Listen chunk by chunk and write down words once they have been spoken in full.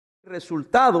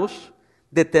Resultados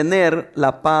de tener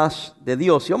la paz de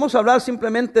Dios. Y vamos a hablar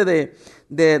simplemente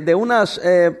de unas,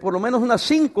 por lo menos unas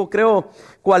 5, creo,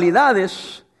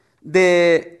 cualidades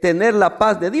de tener la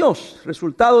paz de Dios.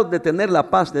 Resultados de tener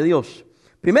la paz de Dios.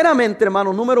 Primeramente,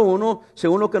 hermano, número 1,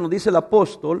 según lo que nos dice el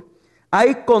apóstol,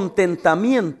 hay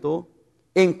contentamiento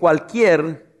en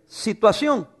cualquier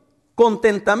situación.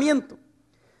 Contentamiento.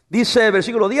 Dice el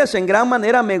versículo 10, en gran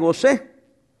manera me gocé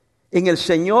en el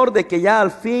Señor de que ya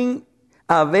al fin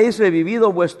habéis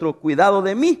revivido vuestro cuidado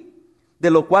de mí, de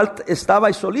lo cual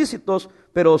estabais solícitos,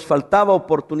 pero os faltaba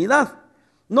oportunidad.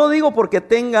 No digo porque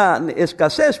tenga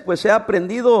escasez, pues he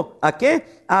aprendido ¿a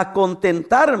qué? A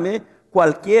contentarme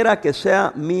cualquiera que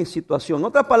sea mi situación. En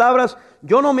otras palabras,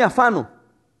 yo no me afano.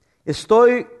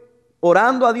 Estoy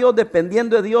orando a Dios,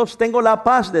 dependiendo de Dios, tengo la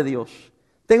paz de Dios.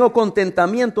 Tengo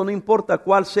contentamiento, no importa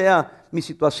cuál sea mi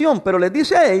situación. Pero les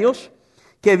dice a ellos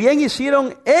que bien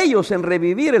hicieron ellos en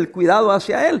revivir el cuidado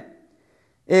hacia Él.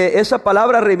 Esa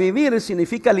palabra revivir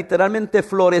significa literalmente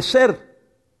florecer,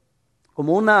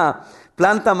 como una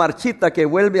planta marchita que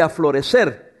vuelve a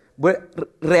florecer,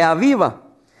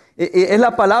 reaviva. Es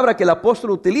la palabra que el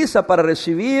apóstol utiliza para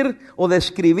recibir o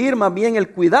describir más bien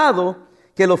el cuidado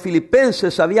que los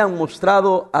filipenses habían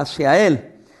mostrado hacia Él.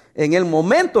 En el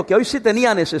momento que hoy sí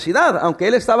tenía necesidad, aunque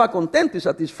él estaba contento y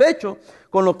satisfecho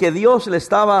con lo que Dios le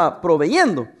estaba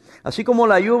proveyendo. Así como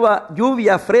la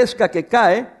lluvia fresca que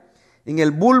cae en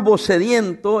el bulbo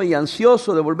sediento y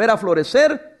ansioso de volver a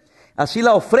florecer, así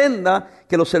la ofrenda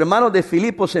que los hermanos de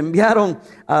Filipos enviaron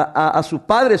a su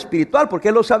padre espiritual, porque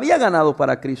él los había ganado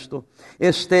para Cristo.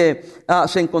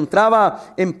 Se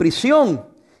encontraba en prisión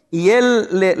y él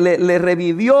le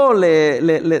revivió,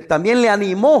 también le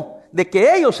animó de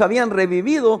que ellos habían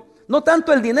revivido, no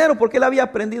tanto el dinero, porque él había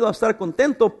aprendido a estar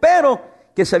contento, pero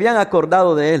que se habían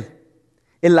acordado de él,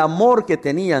 el amor que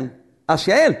tenían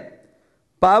hacia él.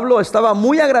 Pablo estaba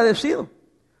muy agradecido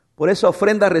por esa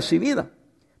ofrenda recibida,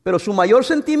 pero su mayor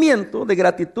sentimiento de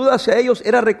gratitud hacia ellos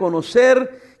era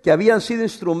reconocer que habían sido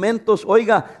instrumentos,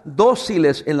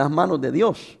 dóciles en las manos de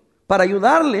Dios, para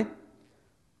ayudarle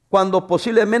cuando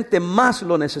posiblemente más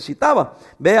lo necesitaba.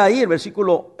 Ve ahí el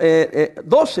versículo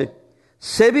 12.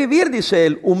 Sé vivir, dice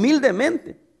él,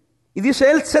 humildemente. Y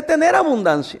dice él, sé tener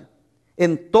abundancia.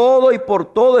 En todo y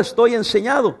por todo estoy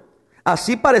enseñado.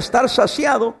 Así para estar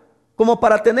saciado como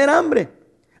para tener hambre.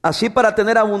 Así para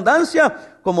tener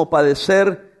abundancia como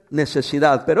padecer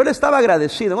necesidad. Pero él estaba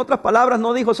agradecido. En otras palabras,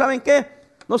 no dijo, ¿saben qué?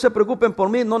 No se preocupen por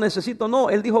mí, no necesito. No,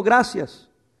 él dijo, gracias.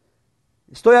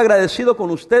 Estoy agradecido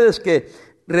con ustedes que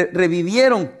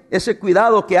revivieron ese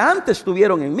cuidado que antes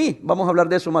tuvieron en mí. Vamos a hablar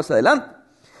de eso más adelante.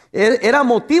 Era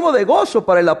motivo de gozo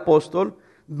para el apóstol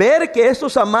ver que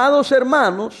estos amados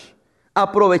hermanos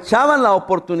aprovechaban la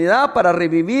oportunidad para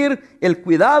revivir el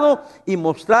cuidado y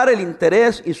mostrar el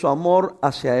interés y su amor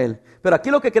hacia él. Pero aquí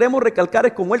lo que queremos recalcar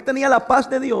es como él tenía la paz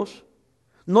de Dios,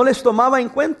 no les tomaba en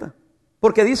cuenta,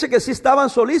 porque dice que sí estaban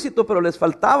solícitos, pero les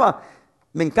faltaba,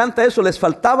 me encanta eso, les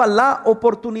faltaba la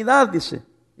oportunidad, dice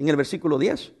en el versículo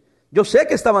 10. Yo sé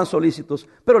que estaban solícitos,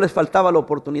 pero les faltaba la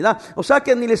oportunidad. O sea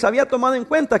que ni les había tomado en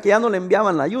cuenta que ya no le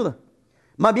enviaban la ayuda.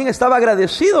 Más bien estaba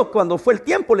agradecido cuando fue el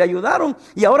tiempo, le ayudaron.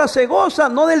 Y ahora se goza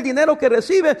no del dinero que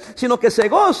recibe, sino que se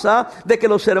goza de que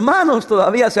los hermanos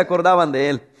todavía se acordaban de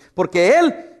él. Porque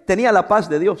él tenía la paz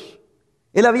de Dios.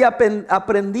 Él había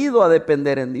aprendido a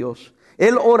depender en Dios.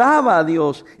 Él oraba a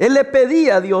Dios. Él le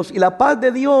pedía a Dios. Y la paz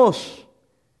de Dios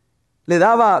le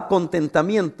daba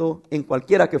contentamiento en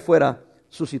cualquiera que fuera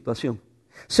su situación.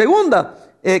 Segunda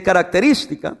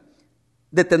característica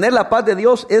de tener la paz de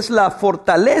Dios es la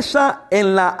fortaleza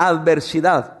en la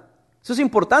adversidad. Eso es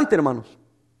importante, hermanos,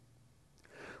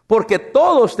 porque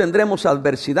todos tendremos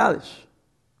adversidades,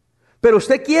 pero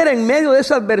usted quiere en medio de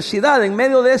esa adversidad, en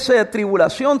medio de esa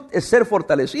tribulación, es ser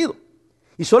fortalecido.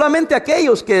 Y solamente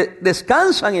aquellos que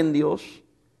descansan en Dios,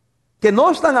 que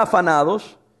no están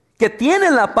afanados, que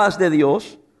tienen la paz de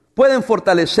Dios, pueden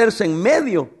fortalecerse en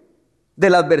medio de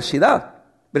la adversidad.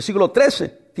 Versículo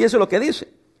 13, fíjese lo que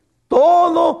dice: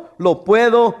 todo lo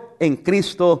puedo en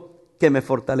Cristo que me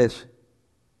fortalece.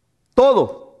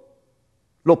 Todo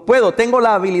lo puedo, tengo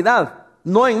la habilidad,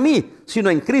 no en mí,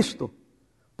 sino en Cristo.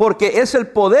 Porque es el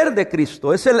poder de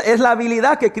Cristo, es la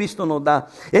habilidad que Cristo nos da,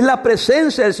 es la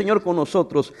presencia del Señor con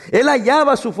nosotros. Él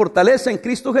hallaba su fortaleza en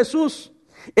Cristo Jesús.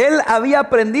 Él había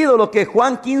aprendido lo que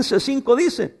Juan 15:5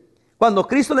 dice, cuando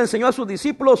Cristo le enseñó a sus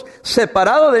discípulos: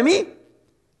 separado de mí,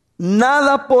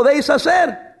 nada podéis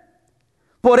hacer.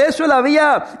 Por eso él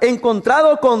había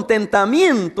encontrado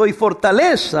contentamiento y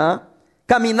fortaleza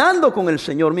caminando con el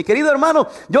Señor. Mi querido hermano,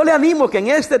 yo le animo que en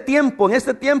este tiempo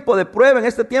de prueba, en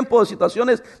este tiempo de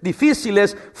situaciones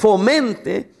difíciles,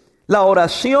 fomente la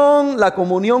oración, la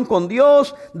comunión con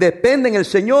Dios, depende en el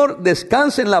Señor,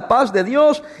 descanse en la paz de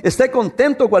Dios, esté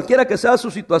contento cualquiera que sea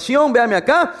su situación, véame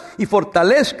acá, y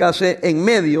fortalézcase en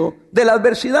medio de la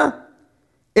adversidad.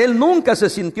 Él nunca se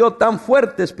sintió tan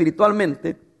fuerte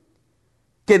espiritualmente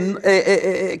que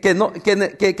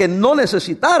no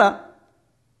necesitara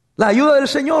la ayuda del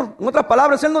Señor. En otras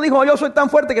palabras, él no dijo, yo soy tan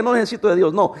fuerte que no necesito de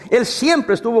Dios. No, él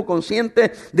siempre estuvo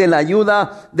consciente de la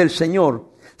ayuda del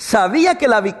Señor. Sabía que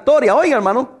la victoria, oiga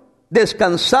hermano,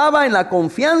 descansaba en la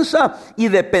confianza y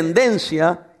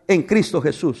dependencia en Cristo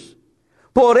Jesús.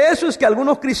 Por eso es que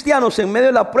algunos cristianos en medio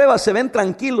de la prueba se ven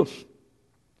tranquilos,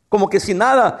 como que si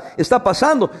nada está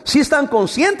pasando. Sí están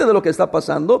conscientes de lo que está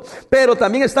pasando, pero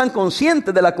también están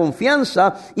conscientes de la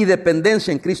confianza y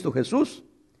dependencia en Cristo Jesús.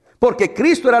 Porque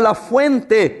Cristo era la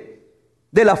fuente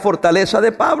de la fortaleza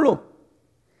de Pablo.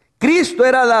 Cristo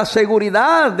era la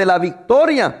seguridad de la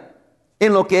victoria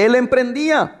en lo que él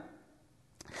emprendía.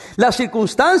 Las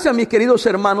circunstancias, mis queridos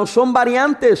hermanos, son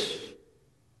variantes.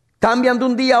 Cambian de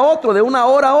un día a otro, de una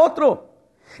hora a otro.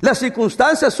 Las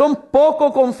circunstancias son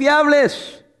poco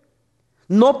confiables.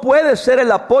 No puede ser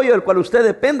el apoyo del cual usted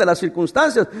depende de las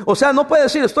circunstancias. O sea, no puede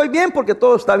decir, estoy bien porque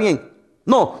todo está bien.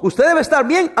 No, usted debe estar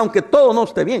bien aunque todo no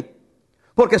esté bien.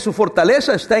 Porque su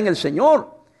fortaleza está en el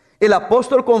Señor. El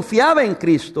apóstol confiaba en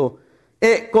Cristo.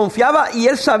 Confiaba y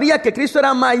él sabía que Cristo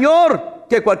era mayor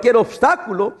que cualquier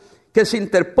obstáculo que se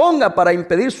interponga para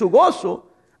impedir su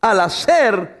gozo al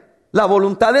hacer la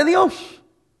voluntad de Dios.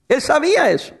 Él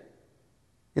sabía eso.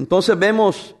 Entonces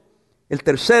vemos el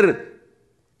tercer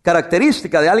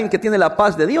característica de alguien que tiene la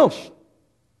paz de Dios.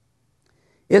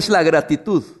 Es la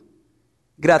gratitud.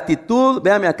 Gratitud,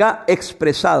 véame acá,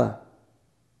 expresada.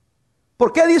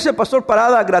 ¿Por qué dice Pastor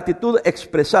Parada gratitud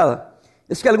expresada?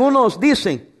 Es que algunos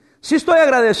dicen, sí estoy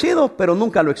agradecido, pero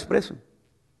nunca lo expresan.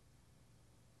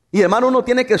 Y hermano, uno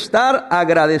tiene que estar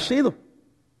agradecido.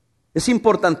 Es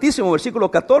importantísimo, versículo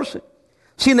 14.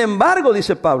 Sin embargo,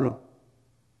 dice Pablo,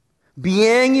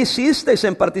 bien hicisteis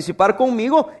en participar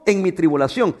conmigo en mi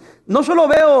tribulación. No solo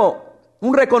veo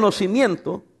un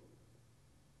reconocimiento,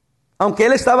 aunque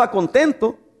él estaba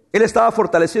contento, él estaba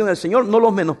fortalecido en el Señor, no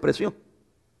los menospreció.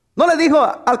 No le dijo,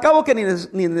 al cabo que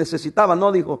ni necesitaba,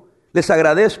 no dijo, les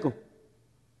agradezco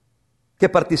que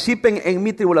participen en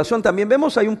mi tribulación. También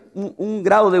vemos ahí un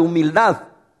grado de humildad,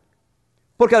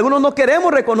 porque algunos no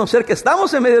queremos reconocer que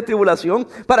estamos en medio de tribulación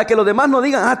para que los demás no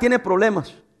digan, tiene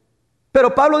problemas.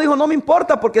 Pero Pablo dijo, no me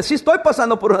importa porque sí estoy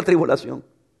pasando por una tribulación.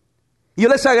 Y yo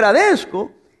les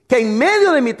agradezco que en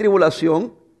medio de mi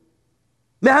tribulación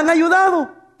me han ayudado.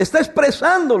 Está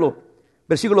expresándolo.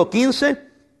 Versículo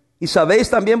 15, y sabéis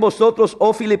también vosotros,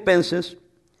 oh filipenses,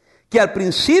 que al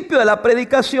principio de la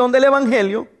predicación del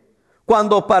evangelio,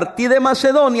 cuando partí de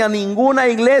Macedonia, ninguna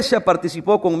iglesia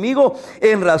participó conmigo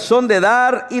en razón de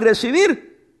dar y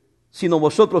recibir, sino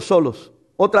vosotros solos.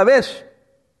 Otra vez,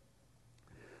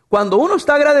 cuando uno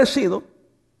está agradecido,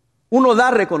 uno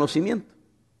da reconocimiento.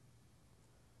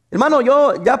 Hermano,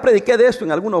 yo ya prediqué de esto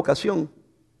en alguna ocasión,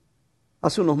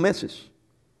 hace unos meses,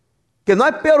 que no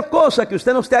hay peor cosa que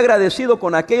usted no esté agradecido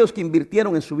con aquellos que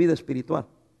invirtieron en su vida espiritual.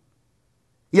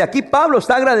 Y aquí Pablo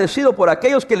está agradecido por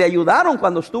aquellos que le ayudaron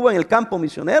cuando estuvo en el campo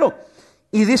misionero.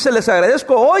 Y dice, les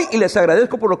agradezco hoy y les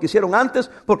agradezco por lo que hicieron antes,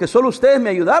 porque solo ustedes me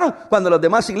ayudaron cuando las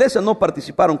demás iglesias no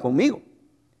participaron conmigo.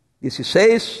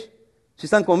 16, si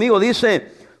están conmigo,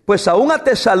 dice, pues aún a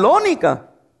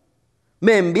Tesalónica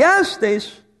me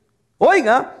enviasteis,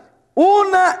 oiga,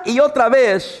 una y otra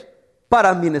vez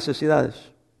para mis necesidades.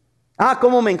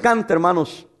 Cómo me encanta,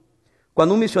 hermanos,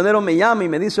 cuando un misionero me llama y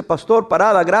me dice, Pastor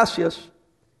Parada, gracias.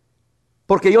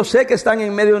 Porque yo sé que están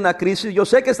en medio de una crisis, yo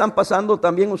sé que están pasando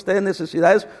también ustedes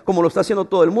necesidades como lo está haciendo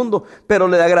todo el mundo, pero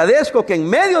le agradezco que en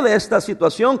medio de esta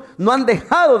situación no han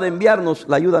dejado de enviarnos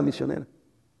la ayuda misionera.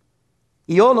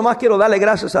 Y yo nomás quiero darle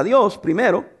gracias a Dios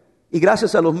primero y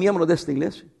gracias a los miembros de esta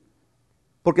iglesia.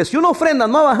 Porque si una ofrenda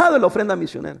no ha bajado, es la ofrenda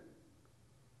misionera.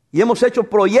 Y hemos hecho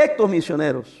proyectos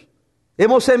misioneros,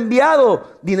 hemos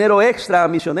enviado dinero extra a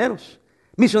misioneros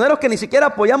que ni siquiera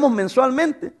apoyamos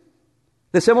mensualmente.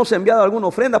 Les hemos enviado alguna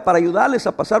ofrenda para ayudarles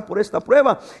a pasar por esta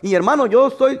prueba. Y hermano, yo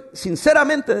estoy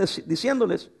sinceramente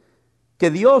diciéndoles que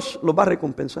Dios los va a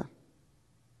recompensar.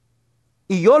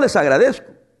 Y yo les agradezco.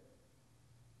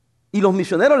 Y los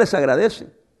misioneros les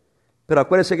agradecen. Pero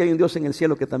acuérdense que hay un Dios en el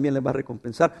cielo que también les va a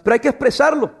recompensar. Pero hay que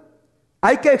expresarlo.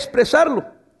 Hay que expresarlo.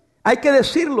 Hay que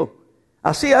decirlo.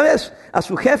 Así a veces, a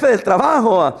su jefe del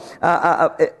trabajo,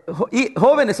 y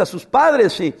jóvenes, a sus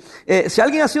padres. Si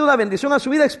alguien ha sido una bendición a su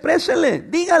vida, exprésele,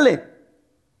 dígale.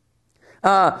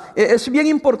 Es bien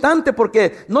importante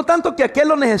porque no tanto que aquel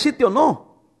lo necesite o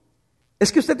no,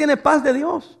 es que usted tiene paz de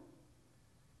Dios.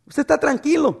 Usted está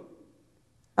tranquilo.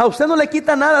 A usted no le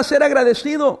quita nada ser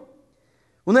agradecido.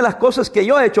 Una de las cosas que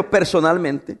yo he hecho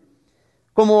personalmente,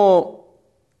 como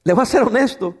le voy a ser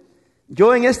honesto,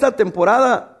 yo en esta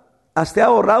temporada hasta he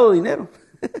ahorrado dinero.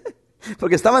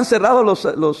 Porque estaban cerrados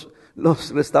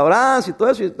los restaurantes y todo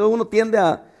eso, y todo uno tiende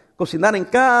a cocinar en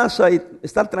casa y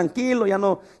estar tranquilo, ya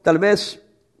no, tal vez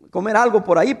comer algo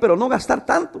por ahí, pero no gastar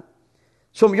tanto.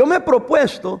 Yo me he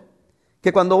propuesto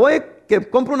que cuando voy, que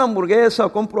compro una hamburguesa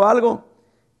o compro algo,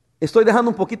 estoy dejando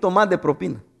un poquito más de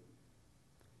propina.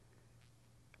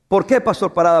 ¿Por qué,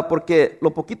 Pastor Parada? Porque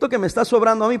lo poquito que me está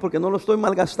sobrando a mí, porque no lo estoy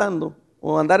malgastando,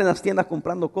 o andar en las tiendas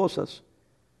comprando cosas,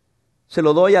 se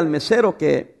lo doy al mesero,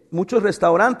 que muchos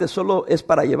restaurantes solo es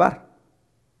para llevar.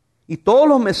 Y todos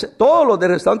los de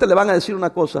restaurantes le van a decir una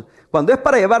cosa: cuando es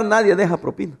para llevar, nadie deja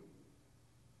propina.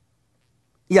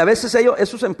 Y a veces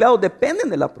esos empleados dependen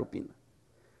de la propina.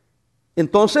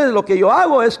 Entonces lo que yo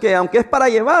hago es que, aunque es para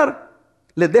llevar,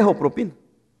 les dejo propina.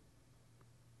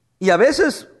 Y a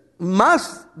veces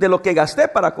más de lo que gasté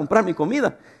para comprar mi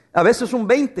comida. A veces un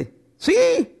 20. Sí.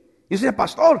 Y yo decía: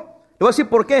 pastor, le voy a decir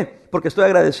por qué. Porque estoy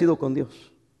agradecido con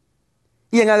Dios.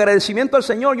 Y en agradecimiento al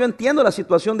Señor, yo entiendo la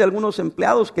situación de algunos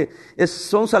empleados que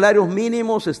son salarios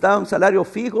mínimos, están salarios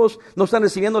fijos, no están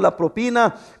recibiendo la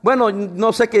propina. Bueno,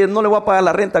 no sé, que no le voy a pagar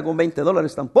la renta con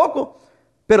 $20 tampoco,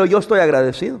 pero yo estoy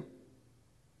agradecido.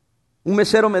 Un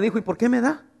mesero me dijo: ¿y por qué me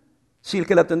da? Si el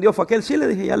que le atendió fue aquel. Sí, le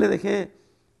dije: ya le dejé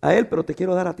a él, pero te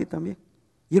quiero dar a ti también.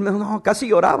 Y él me dijo: no, casi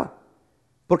lloraba,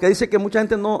 porque dice que mucha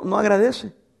gente no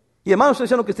agradece. Y hermano, estoy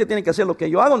diciendo que usted tiene que hacer lo que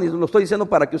yo hago, ni lo estoy diciendo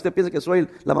para que usted piense que soy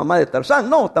la mamá de Tarzán.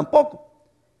 No, tampoco.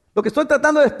 Lo que estoy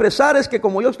tratando de expresar es que,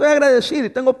 como yo estoy agradecido y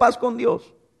tengo paz con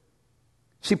Dios,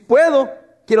 si puedo,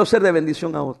 quiero ser de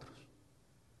bendición a otros.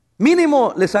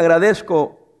 Mínimo les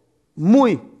agradezco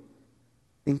muy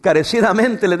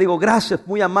encarecidamente, le digo: gracias,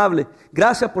 muy amable,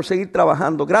 gracias por seguir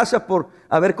trabajando, gracias por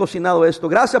haber cocinado esto,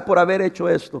 gracias por haber hecho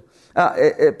esto.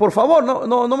 Por favor,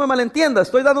 no me malentienda,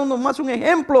 estoy dando más un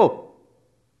ejemplo.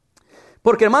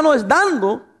 Porque, hermano, es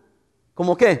dando,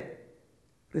 ¿como qué?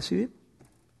 Recibir.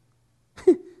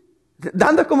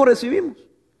 Dando es como recibimos.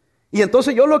 Y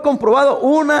entonces yo lo he comprobado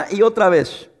una y otra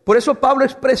vez. Por eso Pablo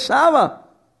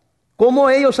expresaba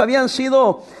cómo ellos habían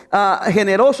sido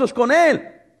generosos con él.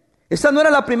 Esta no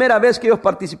era la primera vez que ellos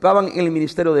participaban en el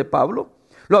ministerio de Pablo.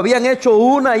 Lo habían hecho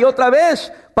una y otra vez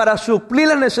para suplir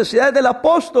las necesidades del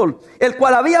apóstol, el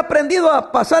cual había aprendido a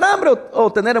pasar hambre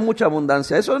o tener mucha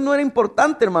abundancia. Eso no era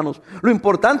importante, hermanos. Lo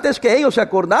importante es que ellos se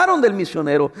acordaron del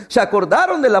misionero, se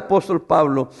acordaron del apóstol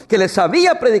Pablo, que les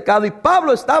había predicado, y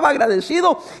Pablo estaba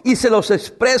agradecido y se los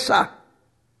expresa,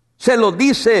 se los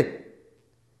dice.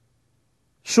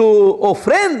 Su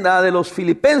ofrenda de los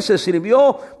filipenses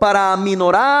sirvió para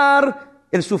aminorar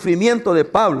el sufrimiento de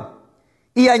Pablo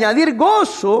y añadir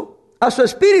gozo a su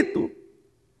espíritu,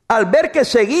 al ver que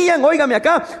seguían, óigame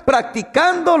acá,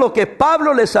 practicando lo que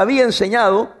Pablo les había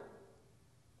enseñado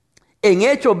en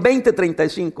Hechos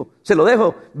 20:35. Se lo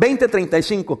dejo,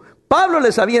 20:35. Pablo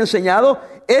les había enseñado: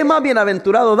 es más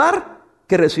bienaventurado dar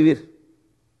que recibir.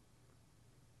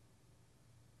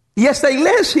 Y esta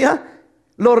iglesia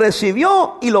lo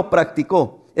recibió y lo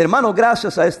practicó. Hermanos,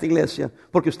 gracias a esta iglesia,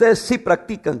 porque ustedes sí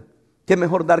practican que es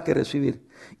mejor dar que recibir.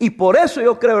 Y por eso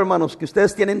yo creo, hermanos, que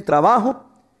ustedes tienen trabajo,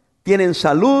 tienen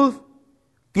salud,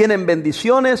 tienen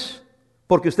bendiciones,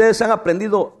 porque ustedes han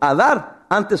aprendido a dar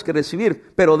antes que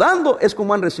recibir. Pero dando es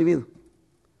como han recibido.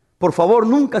 Por favor,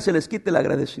 nunca se les quite el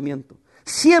agradecimiento.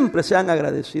 Siempre sean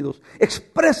agradecidos.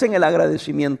 Expresen el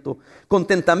agradecimiento,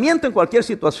 contentamiento en cualquier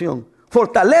situación,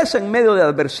 fortaleza en medio de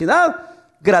adversidad,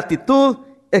 gratitud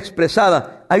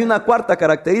expresada. Hay una cuarta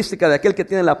característica de aquel que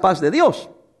tiene la paz de Dios.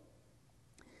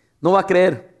 No va a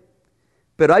creer,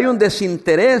 pero hay un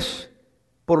desinterés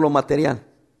por lo material.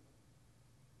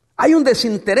 Hay un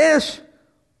desinterés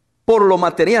por lo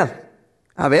material.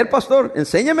 A ver, pastor,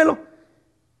 enséñamelo.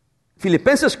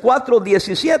 Filipenses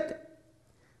 4:17.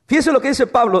 Fíjese lo que dice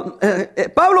Pablo.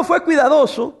 Pablo fue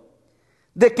cuidadoso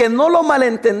de que no lo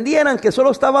malentendieran, que solo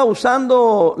estaba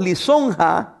usando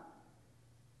lisonja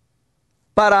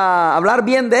para hablar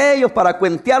bien de ellos, para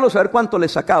cuentearlos, a ver cuánto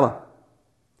les sacaba.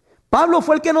 Pablo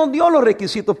fue el que nos dio los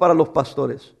requisitos para los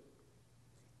pastores.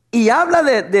 Y habla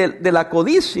de la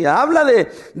codicia, habla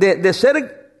de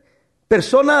ser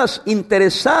personas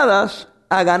interesadas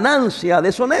a ganancia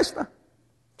deshonesta.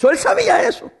 Él sabía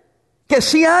eso, que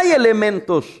sí hay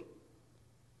elementos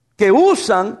que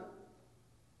usan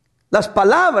las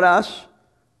palabras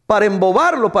para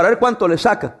embobarlo, para ver cuánto le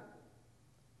saca.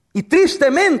 Y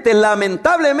tristemente,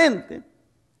 lamentablemente,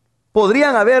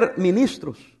 podrían haber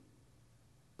ministros,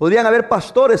 podrían haber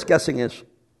pastores que hacen eso.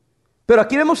 Pero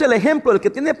aquí vemos el ejemplo: el que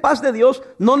tiene paz de Dios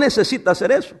no necesita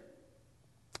hacer eso.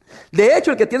 De hecho,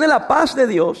 el que tiene la paz de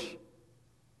Dios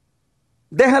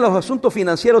deja los asuntos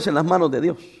financieros en las manos de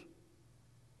Dios.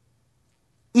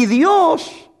 Y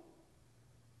Dios,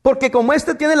 porque como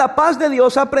tiene la paz de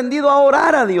Dios, ha aprendido a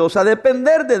orar a Dios, a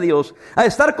depender de Dios, a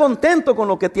estar contento con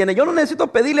lo que tiene. Yo no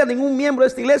necesito pedirle a ningún miembro de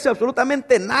esta iglesia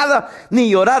absolutamente nada, ni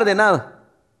llorar de nada.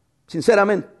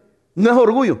 Sinceramente, no es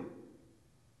orgullo.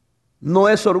 No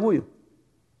es orgullo.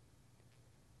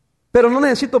 Pero no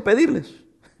necesito pedirles,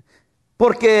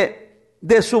 porque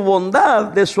de su bondad,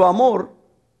 de su amor,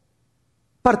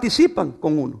 participan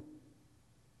con uno.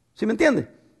 ¿Sí me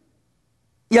entiende?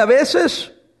 Y a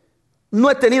veces no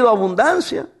he tenido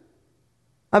abundancia,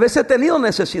 a veces he tenido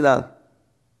necesidad.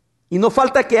 Y no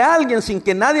falta que alguien, sin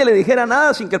que nadie le dijera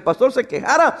nada, sin que el pastor se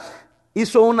quejara,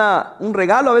 hizo un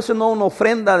regalo, a veces no una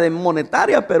ofrenda de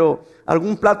monetaria, pero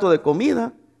algún plato de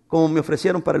comida, como me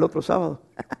ofrecieron para el otro sábado.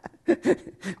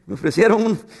 Me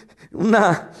ofrecieron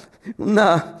una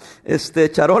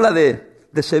charola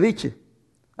de ceviche.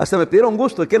 Hasta me pidieron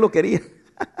gusto de que él lo quería.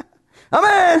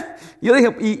 Amén. Yo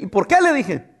dije, ¿y por qué? Le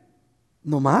dije,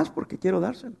 no más porque quiero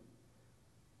dárselo.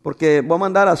 Porque voy a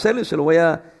mandar a hacerlo y se lo voy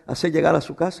a hacer llegar a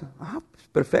su casa. Pues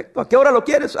perfecto. ¿A qué hora lo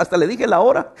quieres? Hasta le dije la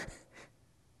hora.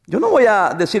 Yo no voy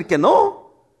a decir que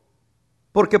no,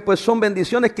 porque pues son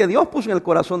bendiciones que Dios puso en el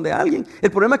corazón de alguien.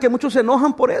 El problema es que muchos se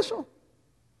enojan por eso.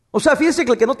 O sea, fíjense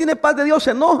que el que no tiene paz de Dios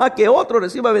se enoja que otro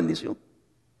reciba bendición.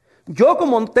 Yo,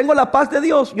 como tengo la paz de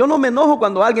Dios, yo no me enojo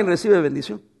cuando alguien recibe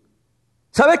bendición.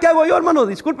 ¿Sabe qué hago yo, hermano?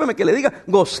 Discúlpeme que le diga,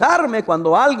 gozarme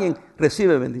cuando alguien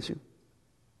recibe bendición.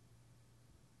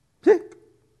 ¿Sí?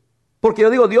 Porque yo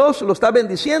digo, Dios lo está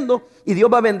bendiciendo y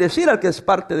Dios va a bendecir al que es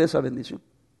parte de esa bendición.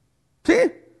 ¿Sí?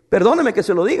 Perdóneme que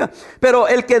se lo diga. Pero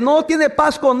el que no tiene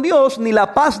paz con Dios, ni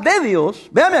la paz de Dios,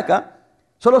 véame acá,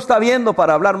 solo está viendo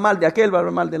para hablar mal de aquel, para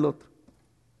hablar mal del otro.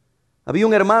 Había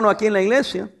un hermano aquí en la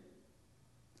iglesia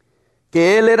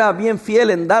que él era bien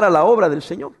fiel en dar a la obra del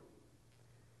Señor.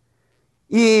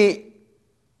 Y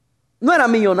no era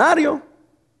millonario,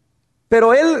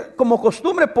 pero él, como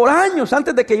costumbre, por años,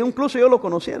 antes de que incluso yo lo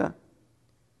conociera,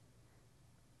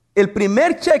 el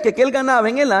primer cheque que él ganaba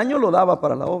en el año lo daba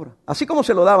para la obra. Así como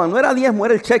se lo daban, no era diezmo,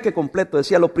 era el cheque completo.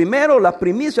 Decía, lo primero, las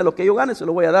primicias, lo que yo gane, se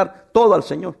lo voy a dar todo al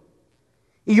Señor.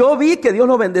 Y yo vi que Dios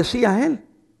lo bendecía a él.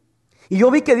 Y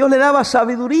yo vi que Dios le daba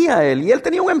sabiduría a él. Y él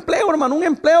tenía un empleo, hermano, un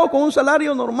empleo con un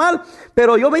salario normal.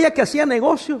 Pero yo veía que hacía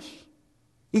negocios.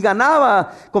 Y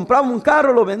ganaba, compraba un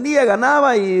carro, lo vendía,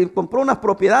 ganaba y compró unas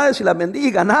propiedades y las vendía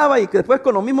y ganaba. Y que después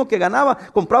con lo mismo que ganaba,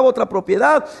 compraba otra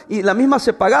propiedad y la misma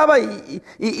se pagaba.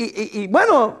 Y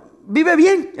bueno, vive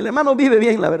bien, el hermano vive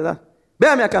bien, la verdad.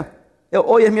 Véame acá,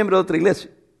 hoy es miembro de otra iglesia,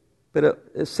 pero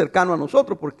es cercano a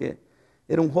nosotros porque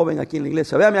era un joven aquí en la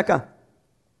iglesia. Véame acá.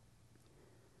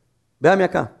 Véame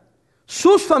acá.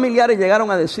 Sus familiares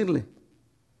llegaron a decirle,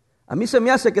 a mí se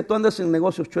me hace que tú andas en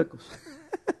negocios chuecos.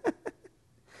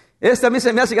 A mí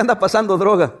se me hace que anda pasando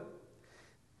droga.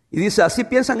 Y dice, así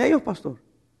piensan ellos, pastor.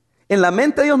 En la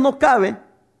mente de Dios no cabe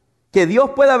que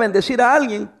Dios pueda bendecir a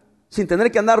alguien sin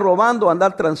tener que andar robando,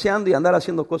 andar transeando y andar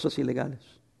haciendo cosas ilegales.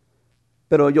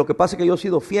 Pero lo que pasa es que yo he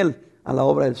sido fiel a la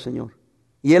obra del Señor.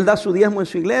 Y Él da su diezmo en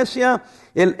su iglesia.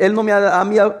 Él no me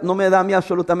da a mí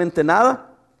absolutamente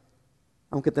nada,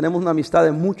 aunque tenemos una amistad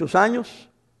de muchos años,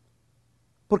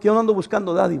 porque yo no ando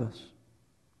buscando dádivas,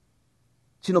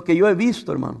 sino que yo he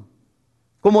visto, hermano,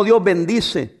 cómo Dios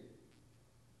bendice.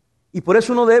 Y por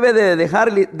eso uno debe de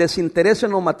dejar desinterés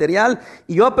en lo material.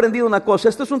 Y yo he aprendido una cosa,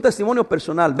 esto es un testimonio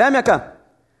personal. Véame acá,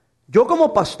 yo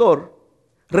como pastor,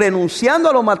 renunciando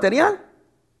a lo material,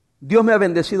 Dios me ha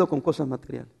bendecido con cosas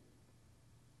materiales.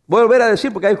 Voy a volver a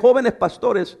decir, porque hay jóvenes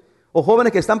pastores o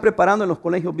jóvenes que están preparando en los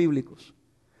colegios bíblicos.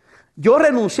 Yo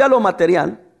renuncié a lo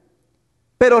material,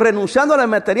 pero renunciando a lo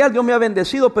material Dios me ha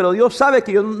bendecido, pero Dios sabe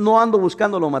que yo no ando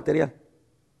buscando lo material.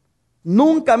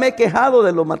 Nunca me he quejado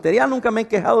de lo material, nunca me he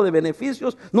quejado de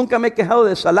beneficios, nunca me he quejado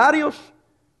de salarios,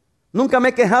 nunca me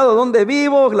he quejado de dónde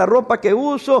vivo, la ropa que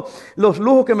uso, los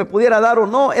lujos que me pudiera dar o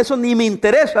no, eso ni me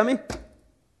interesa a mí.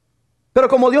 Pero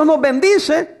como Dios nos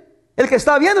bendice, el que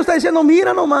está viendo está diciendo,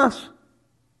 mira nomás.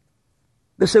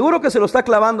 De seguro que se lo está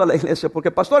clavando a la iglesia,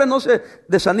 porque pastores no se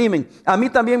desanimen. A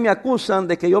mí también me acusan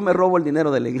de que yo me robo el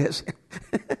dinero de la iglesia.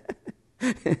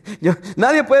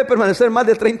 Nadie puede permanecer más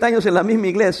de 30 años en la misma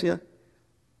iglesia,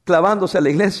 clavándose a la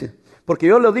iglesia. Porque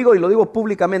yo lo digo y lo digo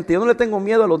públicamente, yo no le tengo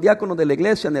miedo a los diáconos de la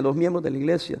iglesia ni a los miembros de la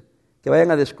iglesia que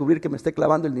vayan a descubrir que me esté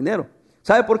clavando el dinero.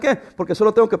 ¿Sabe por qué? Porque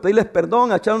solo tengo que pedirles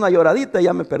perdón, echar una lloradita y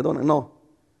ya me perdonan. No,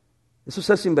 eso es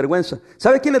ser sinvergüenza.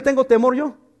 ¿Sabe a quién le tengo temor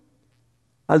yo?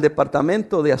 Al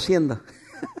departamento de Hacienda.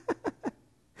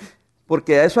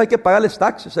 Porque a eso hay que pagarles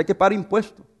taxes, hay que pagar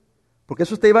impuestos. Porque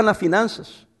eso te lleva en las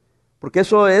finanzas. Porque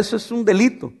eso es un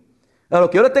delito. A lo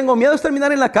que yo le tengo miedo es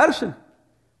terminar en la cárcel.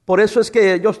 Por eso es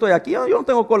que yo estoy aquí. Yo no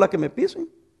tengo cola que me pisen.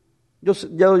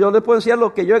 Yo le puedo decir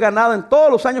lo que yo he ganado en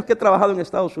todos los años que he trabajado en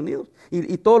Estados Unidos.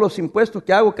 Y todos los impuestos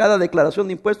que hago, cada declaración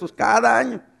de impuestos, cada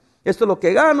año. Esto es lo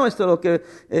que gano, esto es lo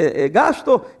que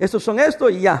gasto, estos son esto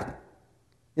y ya.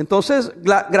 Entonces,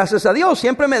 gracias a Dios,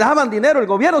 siempre me daban dinero. El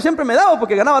gobierno siempre me daba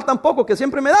porque ganaba tan poco que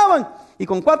siempre me daban. Y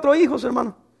con 4 hijos,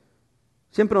 hermano.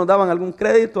 Siempre nos daban algún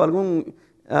crédito, algún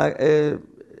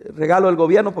regalo del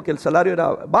gobierno porque el salario era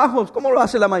bajo, como lo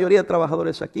hace la mayoría de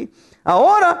trabajadores aquí.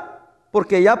 Ahora,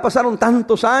 porque ya pasaron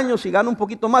tantos años y gano un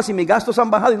poquito más y mis gastos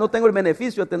han bajado y no tengo el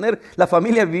beneficio de tener la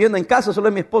familia viviendo en casa, solo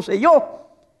es mi esposa y yo.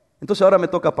 Entonces ahora me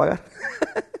toca pagar.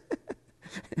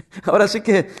 Ahora sí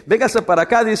que véngase para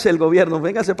acá, dice el gobierno,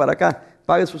 véngase para acá,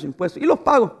 pague sus impuestos. Y los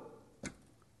pago.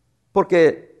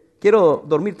 Porque quiero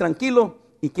dormir tranquilo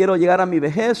y quiero llegar a mi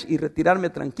vejez y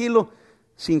retirarme tranquilo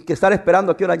sin que estar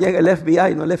esperando a que ahora llegue el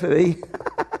FBI, no el FBI,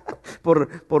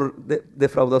 por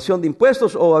defraudación de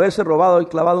impuestos o haberse robado y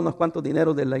clavado unos cuantos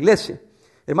dineros de la iglesia.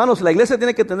 Hermanos, la iglesia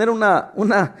tiene que tener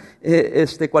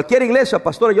cualquier iglesia,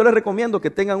 pastores, yo les recomiendo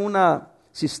que tengan un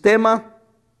sistema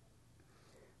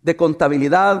de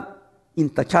contabilidad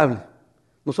intachable.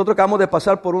 Nosotros acabamos de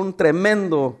pasar por un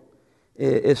tremendo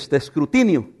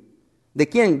escrutinio. ¿De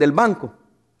quién? Del banco.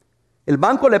 El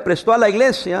banco le prestó a la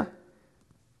iglesia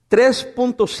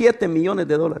 $3.7 millones.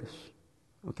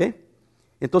 ¿Ok?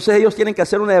 Entonces ellos tienen que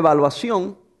hacer una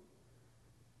evaluación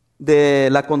de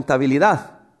la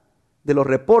contabilidad, de los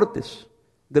reportes,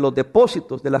 de los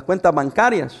depósitos, de las cuentas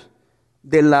bancarias,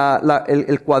 de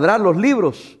el cuadrar los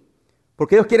libros,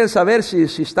 porque ellos quieren saber si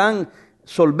están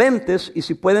solventes y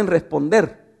si pueden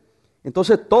responder.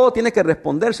 Entonces todo tiene que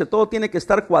responderse, todo tiene que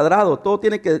estar cuadrado, todo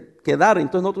tiene que quedar.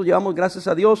 Entonces nosotros llevamos, gracias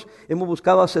a Dios, hemos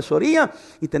buscado asesoría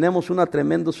y tenemos un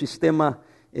tremendo sistema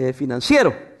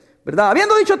financiero, ¿verdad?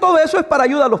 Habiendo dicho todo eso, es para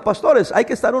ayuda a los pastores. Hay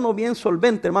que estar uno bien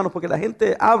solvente, hermanos, porque la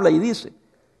gente habla y dice.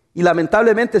 Y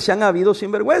lamentablemente se han habido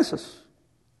sinvergüenzas.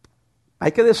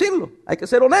 Hay que decirlo, hay que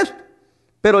ser honesto.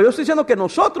 Pero yo estoy diciendo que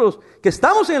nosotros que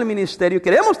estamos en el ministerio y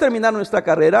queremos terminar nuestra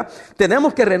carrera,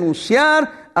 tenemos que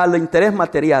renunciar al interés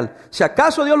material. Si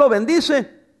acaso Dios lo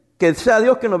bendice, que sea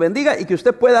Dios quien lo bendiga y que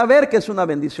usted pueda ver que es una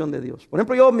bendición de Dios. Por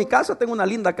ejemplo, yo en mi casa tengo una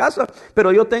linda casa,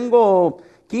 pero yo tengo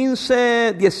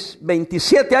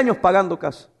 27 años pagando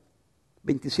casa.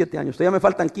 27 años, todavía me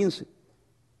faltan 15.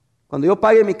 Cuando yo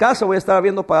pague mi casa voy a estar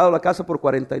habiendo pagado la casa por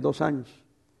 42 años.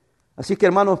 Así que,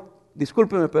 hermanos,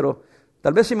 discúlpenme, pero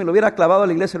tal vez si me lo hubiera clavado a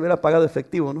la iglesia lo hubiera pagado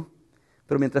efectivo, ¿no?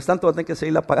 Pero mientras tanto voy a tener que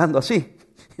seguirla pagando así.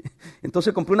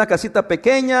 Entonces compré una casita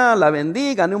pequeña, la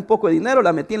vendí, gané un poco de dinero,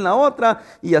 la metí en la otra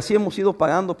y así hemos ido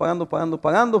pagando.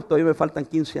 Todavía me faltan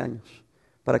 15 años,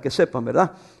 para que sepan,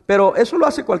 ¿verdad? Pero eso lo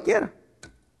hace cualquiera.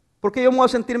 ¿Por qué yo me voy a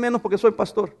sentir menos porque soy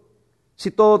pastor? Si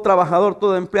todo trabajador,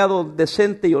 todo empleado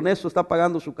decente y honesto está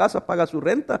pagando su casa, paga su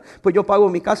renta, pues yo pago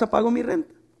mi casa, pago mi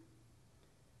renta.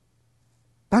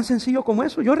 Tan sencillo como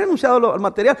eso. Yo he renunciado al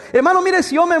material. Hermano, mire,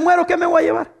 si yo me muero, ¿qué me voy a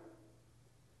llevar?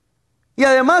 Y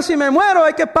además, si me muero,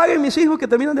 hay que paguen mis hijos que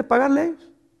terminan de pagarle a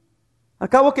ellos. Al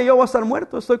cabo que yo voy a estar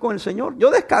muerto, estoy con el Señor. Yo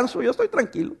descanso, yo estoy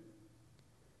tranquilo.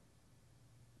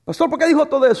 Pastor, ¿por qué dijo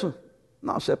todo eso?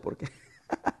 No sé por qué.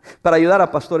 Para ayudar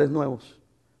a pastores nuevos.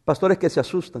 Pastores que se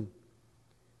asustan.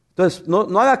 Entonces,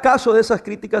 no haga caso de esas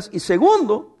críticas. Y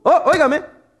segundo, óigame,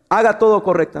 haga todo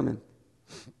correctamente.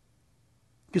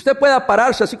 Que usted pueda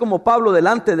pararse así como Pablo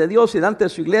delante de Dios y delante de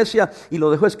su iglesia, y lo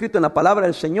dejó escrito en la palabra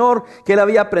del Señor, que él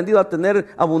había aprendido a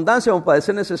tener abundancia o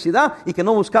padecer necesidad y que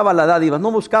no buscaba la dádiva, no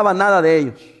buscaba nada de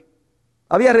ellos.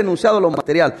 Había renunciado a lo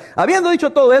material. Habiendo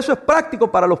dicho todo eso, es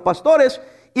práctico para los pastores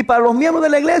y para los miembros de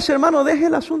la iglesia, hermano. Deje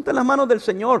el asunto en las manos del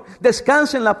Señor.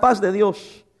 Descanse en la paz de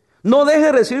Dios. No deje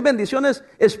de recibir bendiciones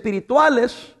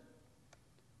espirituales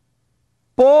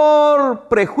por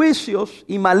prejuicios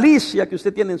y malicia que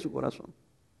usted tiene en su corazón.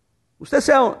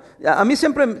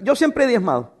 Yo siempre he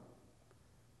diezmado.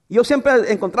 Yo siempre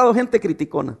he encontrado gente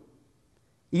criticona.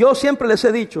 Y yo siempre les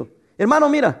he dicho, hermano,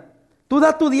 mira, tú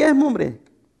da tu diezmo, hombre.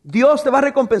 Dios te va a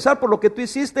recompensar por lo que tú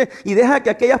hiciste y deja que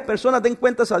aquellas personas den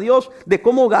cuentas a Dios de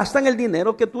cómo gastan el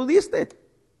dinero que tú diste.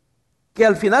 Que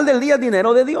al final del día es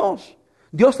dinero de Dios.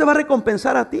 Dios te va a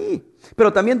recompensar a ti,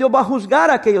 pero también Dios va a juzgar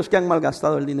a aquellos que han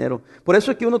malgastado el dinero. Por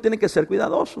eso es que uno tiene que ser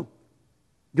cuidadoso.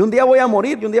 Yo un día voy a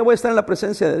morir, y un día voy a estar en la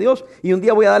presencia de Dios, y un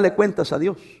día voy a darle cuentas a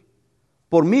Dios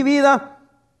por mi vida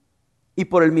y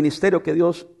por el ministerio que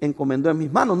Dios encomendó en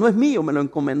mis manos. No es mío, me lo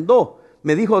encomendó.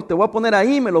 Me dijo, te voy a poner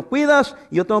ahí, me lo cuidas,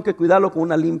 y yo tengo que cuidarlo con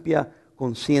una limpia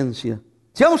conciencia.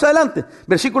 Sigamos adelante,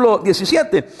 versículo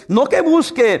 17. No que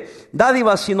busque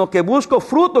dádivas, sino que busco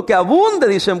fruto que abunde,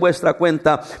 dice, en vuestra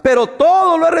cuenta. Pero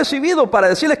todo lo he recibido, para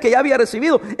decirles que ya había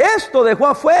recibido. Esto dejó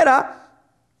afuera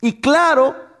y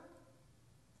claro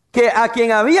que a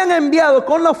quien habían enviado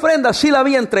con la ofrenda sí la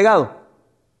había entregado.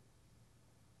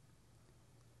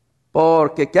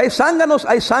 Porque que hay zánganos,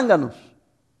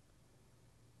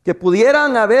 que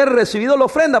pudieran haber recibido la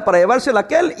ofrenda para llevársela a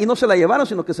aquel y no se la llevaron,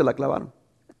 sino que se la clavaron.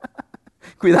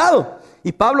 Cuidado.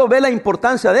 Y Pablo ve la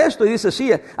importancia de esto y dice,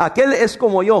 sí, aquel es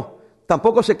como yo.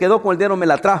 Tampoco se quedó con el dinero, me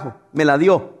la trajo, me la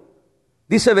dio.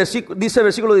 Dice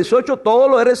versículo 18, todo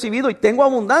lo he recibido y tengo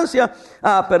abundancia.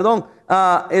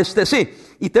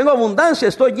 Y tengo abundancia,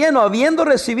 estoy lleno, habiendo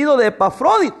recibido de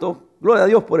Epafrodito. Gloria a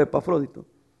Dios por Epafrodito.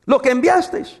 Lo que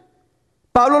enviasteis.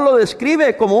 Pablo lo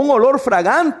describe como un olor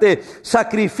fragante,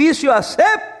 sacrificio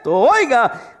acepto.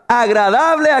 Oiga,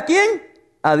 agradable ¿a quién?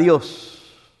 A Dios.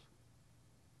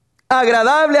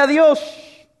 Agradable a Dios.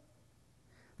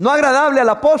 No agradable al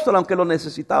apóstol, aunque lo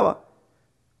necesitaba.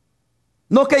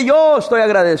 No que yo estoy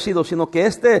agradecido, sino que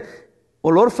este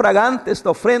olor fragante, esta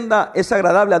ofrenda es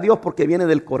agradable a Dios porque viene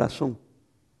del corazón.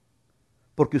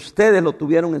 Porque ustedes lo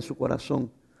tuvieron en su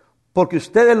corazón. Porque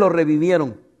ustedes lo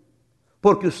revivieron.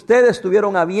 Porque ustedes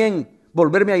tuvieron a bien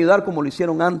volverme a ayudar como lo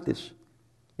hicieron antes.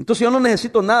 Entonces yo no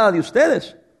necesito nada de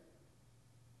ustedes.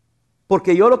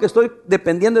 Porque yo lo que estoy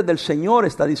dependiendo es del Señor,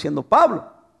 está diciendo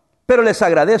Pablo. Pero les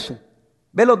agradece.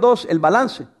 Ve los dos, el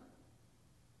balance.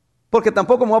 Porque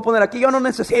tampoco me voy a poner aquí, yo no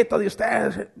necesito de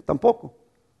ustedes. Tampoco.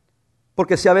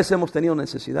 Porque sí, a veces hemos tenido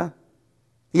necesidad.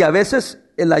 Y a veces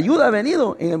la ayuda ha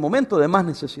venido en el momento de más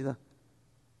necesidad.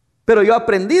 Pero yo he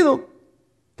aprendido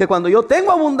que cuando yo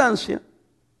tengo abundancia,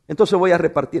 entonces voy a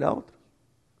repartir a otros.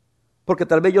 Porque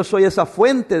tal vez yo soy esa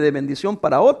fuente de bendición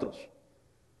para otros.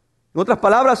 En otras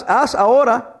palabras, haz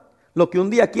ahora lo que un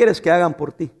día quieres que hagan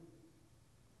por ti.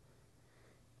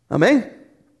 Amén.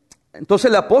 Entonces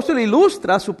el apóstol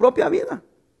ilustra su propia vida.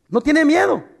 No tiene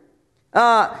miedo.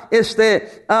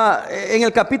 En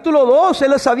el capítulo 2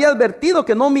 él les había advertido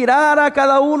que no mirara a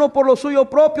cada uno por lo suyo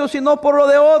propio, sino por lo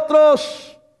de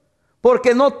otros.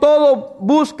 Porque no todos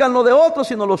buscan lo de otros,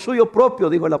 sino lo suyo propio,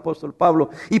 dijo el apóstol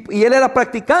Pablo. Y él era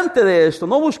practicante de esto,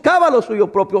 no buscaba lo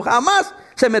suyo propio, jamás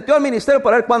se metió al ministerio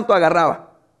para ver cuánto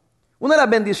agarraba. Una de las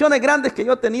bendiciones grandes que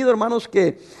yo he tenido, hermanos,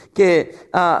 que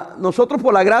nosotros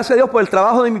por la gracia de Dios, por el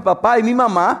trabajo de mi papá y mi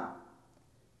mamá,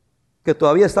 que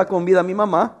todavía está con vida mi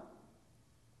mamá,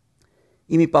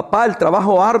 y mi papá, el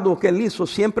trabajo arduo que él hizo,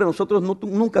 siempre nosotros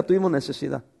nunca tuvimos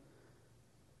necesidad.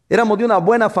 Éramos de una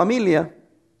buena familia,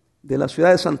 de la ciudad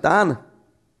de Santa Ana,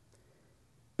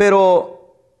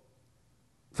 pero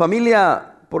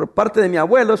familia por parte de mi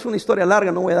abuelo, es una historia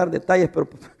larga, no voy a dar detalles, pero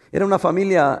era una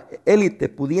familia élite,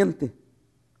 pudiente.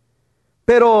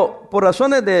 Pero por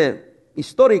razones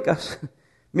históricas,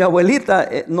 mi abuelita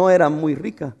no era muy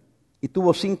rica y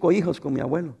tuvo 5 hijos con mi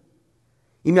abuelo.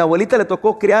 Y mi abuelita le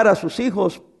tocó criar a sus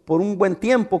hijos por un buen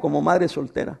tiempo como madre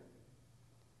soltera.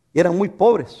 Y eran muy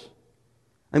pobres.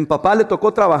 A mi papá le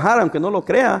tocó trabajar, aunque no lo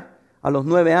crea, a los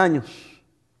 9 años,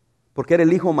 porque era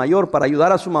el hijo mayor, para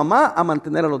ayudar a su mamá a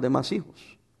mantener a los demás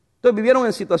hijos. Entonces vivieron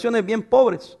en situaciones bien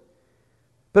pobres.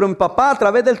 Pero mi papá, a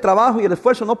través del trabajo y el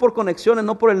esfuerzo, no por conexiones,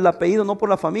 no por el apellido, no por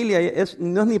la familia,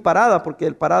 no es ni Parada, porque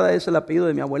el Parada es el apellido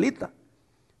de mi abuelita,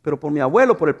 pero por mi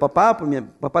abuelo, por el papá, pues mi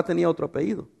papá tenía otro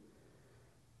apellido,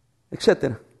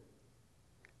 etcétera.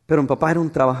 Pero mi papá era un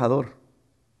trabajador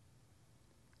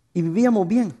y vivíamos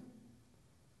bien,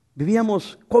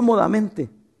 vivíamos cómodamente.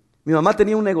 Mi mamá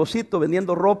tenía un negocito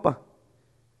vendiendo ropa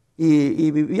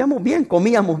y vivíamos bien,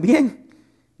 comíamos bien,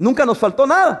 nunca nos faltó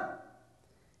nada.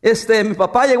 Mi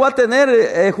papá llegó a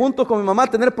tener, junto con mi mamá,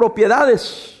 tener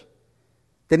propiedades.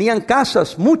 Tenían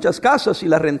casas, muchas casas, y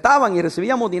las rentaban y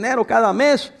recibíamos dinero cada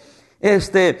mes.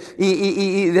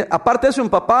 Aparte de eso, mi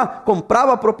papá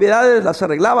compraba propiedades, las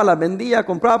arreglaba, las vendía,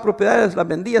 compraba propiedades, las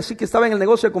vendía. Así que estaba en el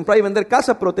negocio de comprar y vender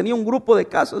casas, pero tenía un grupo de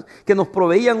casas que nos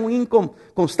proveían un income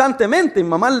constantemente. Mi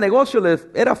mamá, el negocio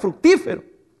era fructífero.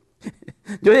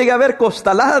 Yo llegué a ver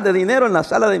costaladas de dinero en la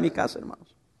sala de mi casa, hermanos.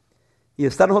 Y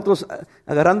estar nosotros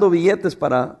agarrando billetes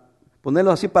para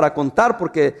ponerlos así para contar,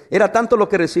 porque era tanto lo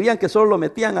que recibían que solo lo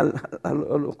metían a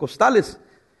los costales,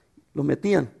 lo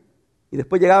metían. Y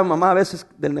después llegaba mamá a veces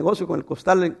del negocio con el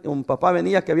costal, un papá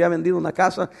venía que había vendido una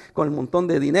casa con el montón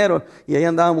de dinero, y ahí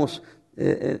andábamos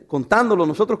contándolo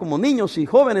nosotros como niños y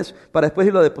jóvenes para después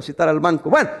irlo a depositar al banco.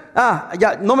 Bueno,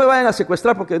 ya no me vayan a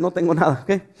secuestrar porque no tengo nada,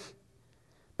 ¿ok?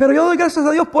 Pero yo doy gracias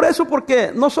a Dios por eso,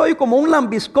 porque no soy como un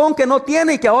lambiscón que no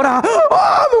tiene y que ahora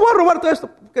me voy a robar todo esto,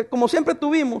 porque como siempre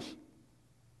tuvimos,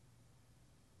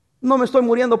 no me estoy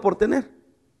muriendo por tener,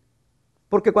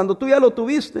 porque cuando tú ya lo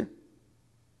tuviste,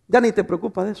 ya ni te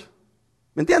preocupa de eso,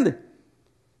 ¿me entiende?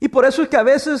 Y por eso es que a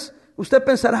veces usted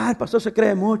pensará, el pastor se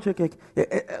cree mucho.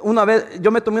 Una vez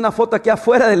yo me tomé una foto aquí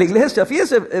afuera de la iglesia.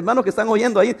 Fíjense, hermanos que están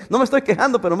oyendo ahí. No me estoy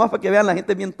quejando, pero más para que vean, la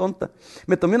gente es bien tonta.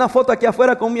 Me tomé una foto aquí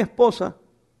afuera con mi esposa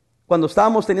cuando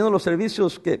estábamos teniendo los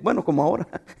servicios que, bueno, como ahora,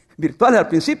 virtuales al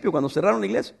principio, cuando cerraron la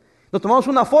iglesia. Nos tomamos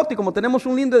una foto y como tenemos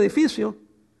un lindo edificio,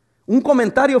 un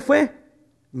comentario fue,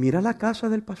 mira la casa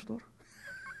del pastor.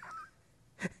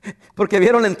 Porque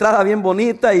vieron la entrada bien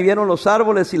bonita y vieron los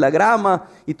árboles y la grama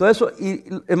y todo eso. Y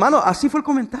hermano, así fue el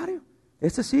comentario.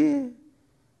 Sí,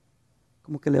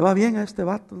 como que le va bien a este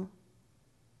vato, ¿no?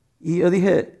 Y yo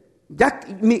dije,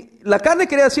 la carne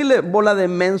quería decirle, bola de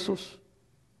mensos.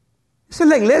 Esa es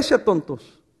la iglesia,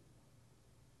 tontos.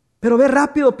 Pero ve,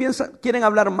 rápido quieren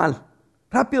hablar mal.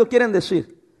 Rápido quieren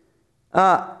decir.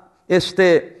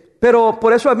 Pero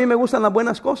por eso a mí me gustan las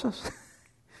buenas cosas.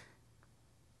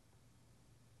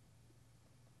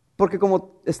 Porque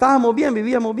como estábamos bien,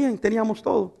 vivíamos bien, teníamos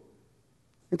todo.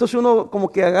 Entonces uno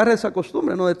como que agarra esa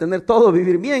costumbre, ¿no? De tener todo,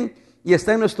 vivir bien. Y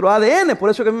está en nuestro ADN. Por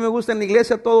eso que a mí me gusta en la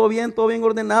iglesia todo bien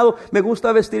ordenado. Me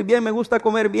gusta vestir bien, me gusta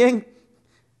comer bien.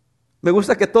 Me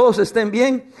gusta que todos estén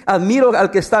bien. Admiro al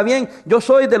que está bien. Yo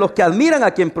soy de los que admiran a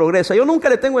quien progresa. Yo nunca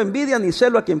le tengo envidia ni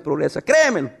celo a quien progresa.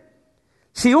 Créemelo.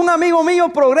 Si un amigo mío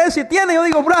progresa y tiene, yo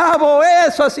digo, bravo,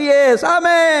 eso así es,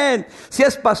 amén. Si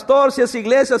es pastor, si es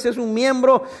iglesia, si es un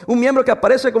miembro que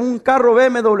aparece con un carro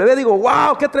BMW, digo,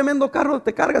 wow, qué tremendo carro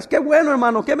te cargas, qué bueno,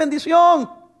 hermano, qué bendición.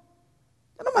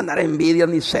 Yo no mandaré envidia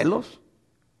ni celos.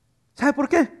 ¿Sabe por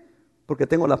qué? Porque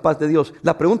tengo la paz de Dios.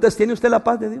 La pregunta es, ¿tiene usted la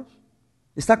paz de Dios?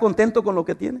 ¿Está contento con lo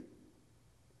que tiene?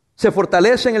 ¿Se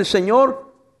fortalece en el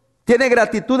Señor? ¿Tiene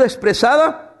gratitud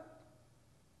expresada?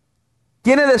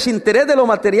 ¿Tiene desinterés de lo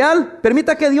material?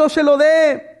 Permita que Dios se lo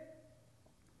dé.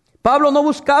 Pablo no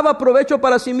buscaba provecho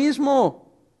para sí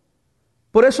mismo.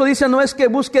 Por eso dice, no es que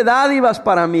busque dádivas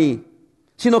para mí,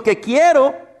 sino que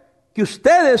quiero que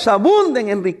ustedes abunden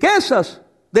en riquezas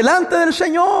delante del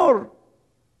Señor,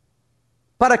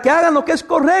 para que hagan lo que es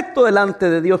correcto delante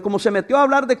de Dios. Como se metió a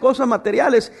hablar de cosas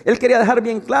materiales, él quería dejar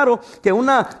bien claro que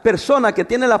una persona que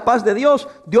tiene la paz de Dios,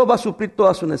 Dios va a suplir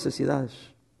todas sus necesidades.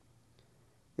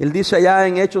 Él dice allá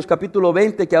en Hechos capítulo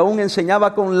 20 que aún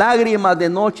enseñaba con lágrimas de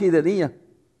noche y de día.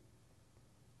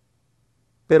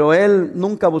 Pero él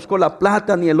nunca buscó la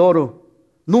plata ni el oro.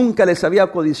 Nunca les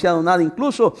había codiciado nada.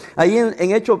 Incluso ahí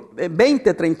en Hechos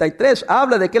 20, 33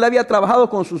 habla de que él había trabajado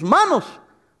con sus manos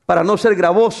para no ser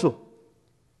gravoso.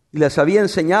 Y les había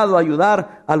enseñado a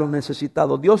ayudar a los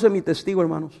necesitados. Dios es mi testigo,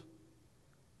 hermanos.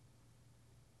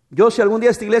 Yo, si algún día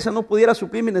esta iglesia no pudiera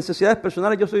suplir mis necesidades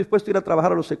personales, yo estoy dispuesto a ir a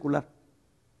trabajar a lo secular.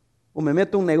 O me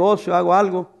meto en un negocio, hago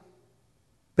algo.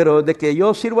 Pero de que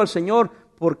yo sirvo al Señor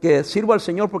porque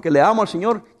le amo al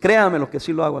Señor, créanme lo que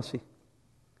sí lo hago así.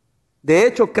 De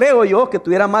hecho, creo yo que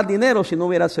tuviera más dinero si no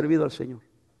hubiera servido al Señor.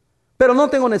 Pero no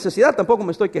tengo necesidad, tampoco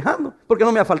me estoy quejando, porque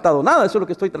no me ha faltado nada. Eso es lo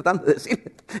que estoy tratando de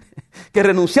decir. Que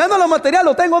renunciando a lo material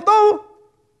lo tengo todo.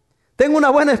 Tengo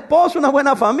una buena esposa, una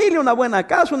buena familia, una buena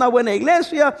casa, una buena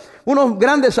iglesia, unos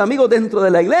grandes amigos dentro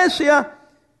de la iglesia.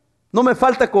 No me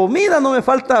falta comida, no me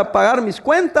falta pagar mis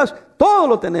cuentas, todo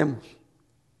lo tenemos.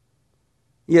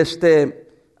 Y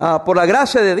por la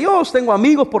gracia de Dios tengo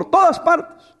amigos por todas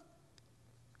partes.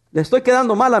 Les estoy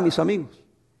quedando mal a mis amigos.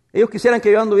 Ellos quisieran que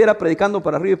yo anduviera predicando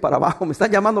para arriba y para abajo. Me están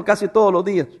llamando casi todos los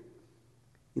días.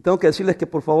 Y tengo que decirles que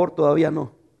por favor todavía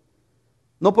no.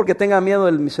 No porque tenga miedo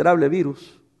del miserable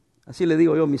virus. Así le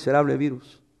digo yo, miserable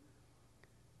virus.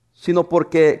 Sino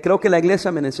porque creo que la iglesia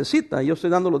me necesita. Yo estoy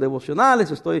dando los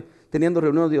devocionales, estoy teniendo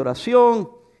reuniones de oración,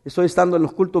 estoy estando en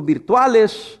los cultos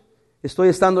virtuales, estoy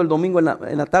estando el domingo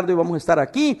en la tarde y vamos a estar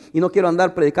aquí, y no quiero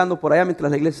andar predicando por allá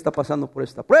mientras la iglesia está pasando por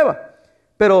esta prueba.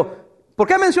 Pero, ¿por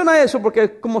qué menciona eso?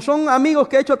 Porque como son amigos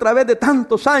que he hecho a través de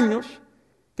tantos años,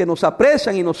 que nos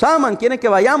aprecian y nos aman, quieren que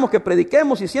vayamos, que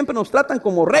prediquemos, y siempre nos tratan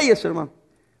como reyes, hermano.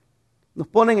 Nos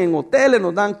ponen en hoteles,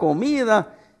 nos dan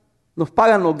comida, nos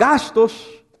pagan los gastos.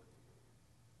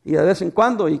 Y de vez en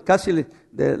cuando, y casi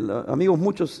de los amigos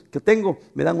muchos que tengo,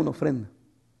 me dan una ofrenda,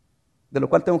 de lo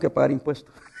cual tengo que pagar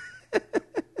impuestos.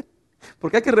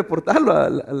 Porque hay que reportarlo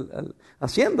al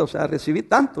Hacienda, o sea, recibí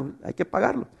tanto, hay que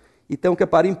pagarlo. Y tengo que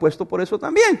pagar impuestos por eso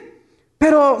también.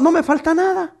 Pero no me falta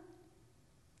nada.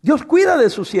 Dios cuida de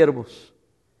sus siervos.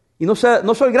 Y no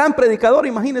soy gran predicador,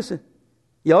 imagínense.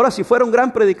 Y ahora si fuera un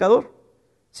gran predicador,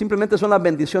 simplemente son las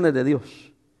bendiciones de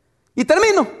Dios. Y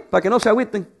termino, para que no se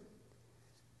agüiten.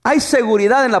 Hay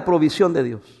seguridad en la provisión de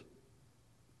Dios.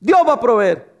 Dios va a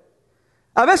proveer.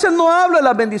 A veces no hablo de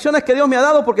las bendiciones que Dios me ha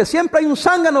dado porque siempre hay un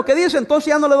zángano que dice, entonces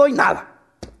ya no le doy nada.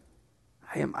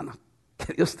 Ay, hermano,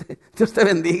 que Dios te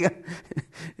bendiga.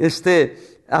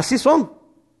 Así son.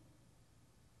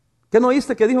 ¿Qué no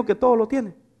oíste que dijo que todo lo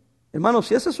tiene? Hermano,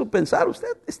 si ese es su pensar, usted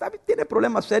tiene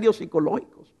problemas serios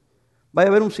psicológicos. Vaya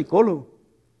a ver un psicólogo.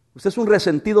 Usted es un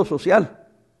resentido social.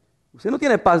 Usted no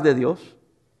tiene paz de Dios.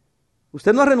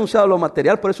 Usted no ha renunciado a lo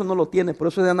material, por eso no lo tiene. Por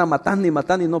eso se anda matando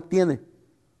y no obtiene.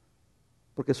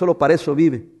 Porque solo para eso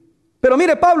vive. Pero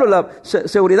mire Pablo, la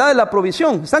seguridad de la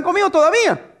provisión. ¿Están conmigo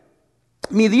todavía?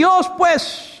 Mi Dios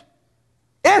pues,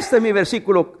 este es mi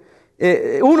versículo,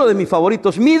 uno de mis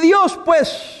favoritos. Mi Dios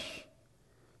pues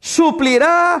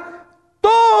suplirá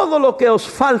todo lo que os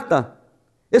falta.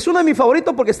 Es uno de mis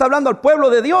favoritos porque está hablando al pueblo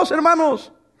de Dios,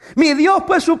 hermanos. Mi Dios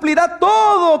pues suplirá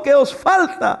todo lo que os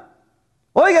falta.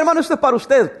 Oiga, hermano, esto es para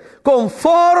usted.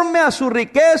 Conforme a sus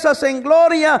riquezas en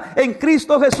gloria en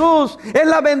Cristo Jesús. Es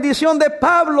la bendición de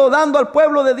Pablo dando al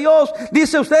pueblo de Dios.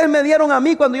 Dice, ustedes me dieron a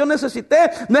mí cuando yo necesité.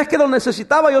 No es que lo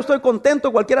necesitaba, yo estoy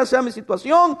contento cualquiera sea mi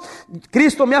situación.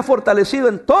 Cristo me ha fortalecido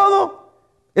en todo.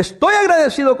 Estoy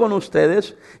agradecido con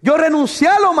ustedes. Yo renuncié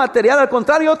a lo material, al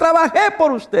contrario, yo trabajé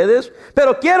por ustedes.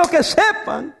 Pero quiero que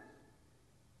sepan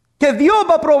que Dios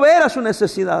va a proveer a su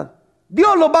necesidad.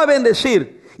 Dios los va a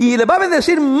bendecir. Y les va a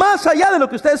bendecir más allá de lo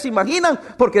que ustedes imaginan,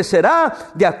 porque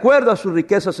será de acuerdo a sus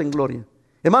riquezas en gloria.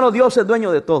 Hermano, Dios es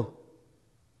dueño de todo.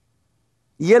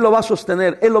 Y Él lo va a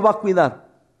sostener, Él lo va a cuidar.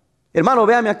 Hermano,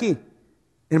 véame aquí.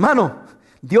 Hermano,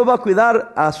 Dios va a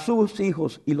cuidar a sus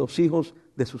hijos y los hijos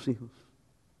de sus hijos.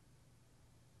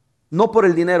 No por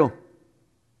el dinero.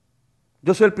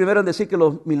 Yo soy el primero en decir que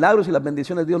los milagros y las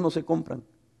bendiciones de Dios no se compran.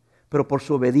 Pero por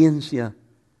su obediencia,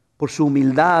 por su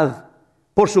humildad,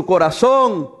 por su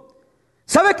corazón.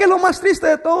 ¿Sabe qué es lo más triste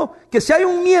de todo? Que si hay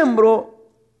un miembro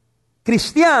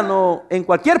cristiano en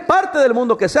cualquier parte del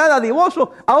mundo que sea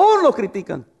dadivoso, aún lo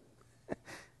critican.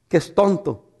 Que es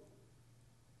tonto.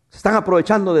 Se están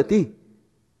aprovechando de ti.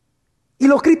 Y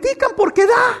lo critican porque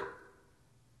da.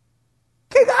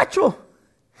 ¡Qué gacho!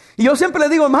 Y yo siempre le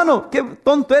digo, hermano, qué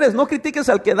tonto eres, no critiques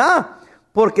al que da.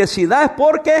 Porque si da es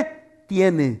porque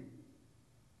tiene.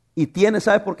 Y tiene,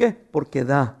 ¿sabe por qué? Porque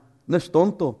da. No es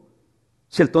tonto.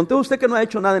 Si el tonto es usted que no ha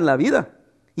hecho nada en la vida.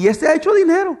 Y este ha hecho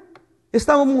dinero.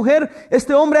 Esta mujer,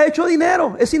 este hombre ha hecho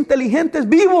dinero. Es inteligente, es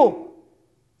vivo.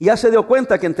 Y ya se dio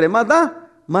cuenta que entre más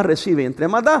da, más recibe. Y entre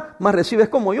más da, más recibe. Es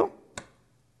como yo.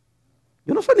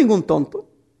 Yo no soy ningún tonto.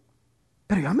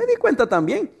 Pero ya me di cuenta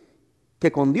también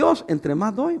que con Dios, entre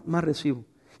más doy, más recibo.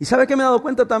 ¿Y sabe qué me he dado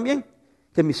cuenta también?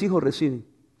 Que mis hijos reciben.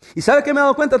 ¿Y sabe qué me he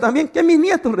dado cuenta también? Que mis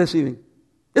nietos reciben.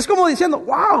 Es como diciendo,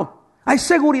 wow, hay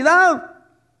seguridad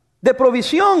de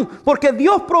provisión, porque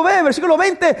Dios provee. Versículo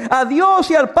 20, a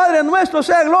Dios y al Padre nuestro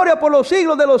sea gloria por los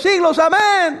siglos de los siglos,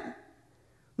 amén.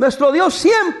 Nuestro Dios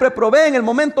siempre provee en el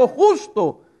momento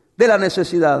justo de la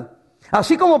necesidad.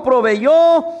 Así como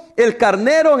proveyó el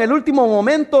carnero en el último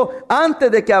momento antes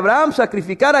de que Abraham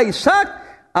sacrificara a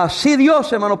Isaac, así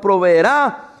Dios, hermano,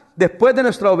 proveerá después de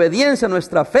nuestra obediencia,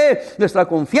 nuestra fe, nuestra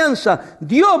confianza.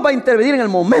 Dios va a intervenir en el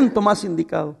momento más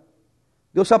indicado.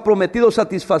 Dios ha prometido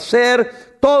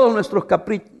satisfacer todos nuestros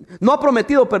caprichos. No ha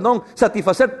prometido,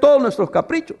 satisfacer todos nuestros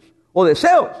caprichos o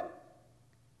deseos.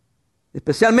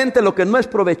 Especialmente lo que no es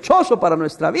provechoso para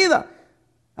nuestra vida.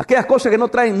 Aquellas cosas que no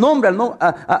traen nombre,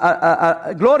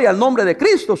 gloria al nombre de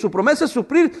Cristo. Su promesa es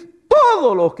suplir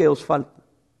todo lo que os falta.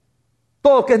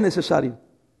 Todo lo que es necesario.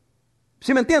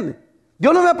 ¿Sí me entiende?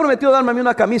 Dios no me ha prometido darme a mí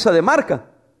una camisa de marca,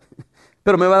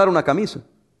 pero me va a dar una camisa.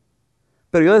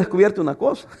 Pero yo he descubierto una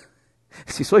cosa.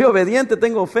 Si soy obediente,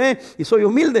 tengo fe y soy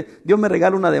humilde, Dios me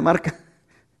regala una de marca.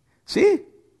 Sí.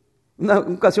 Una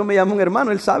ocasión me llamó un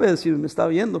hermano, él sabe si me está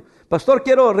viendo. Pastor,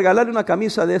 quiero regalarle una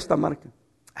camisa de esta marca.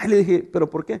 Ahí le dije, ¿pero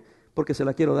por qué? Porque se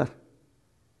la quiero dar.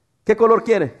 ¿Qué color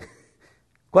quiere?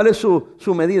 ¿Cuál es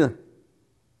su medida?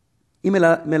 Y me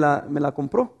la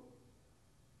compró.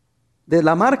 De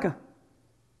la marca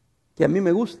que a mí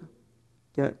me gusta.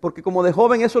 Porque como de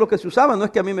joven eso es lo que se usaba. No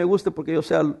es que a mí me guste porque yo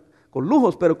sea con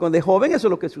lujos, pero de joven eso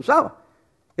es lo que se usaba.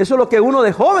 Eso es lo que uno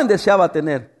de joven deseaba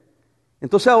tener.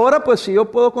 Entonces ahora pues si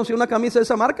yo puedo conseguir una camisa de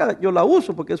esa marca, yo la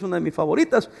uso porque es una de mis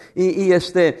favoritas. Y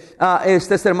este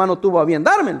hermano tuvo a bien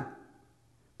dármela.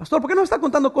 Pastor, ¿por qué no está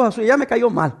contando cosas suyas? Ya me cayó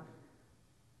mal.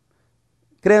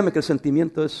 Créame que el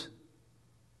sentimiento es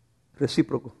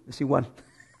recíproco, es igual.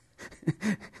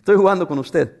 Estoy jugando con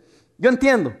usted. Yo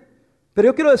entiendo. Pero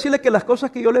yo quiero decirle que las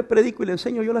cosas que yo le predico y le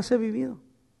enseño, yo las he vivido.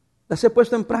 Las he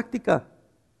puesto en práctica.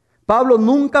 Pablo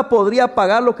nunca podría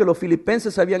pagar lo que los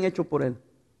filipenses habían hecho por él.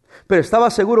 Pero estaba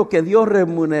seguro que Dios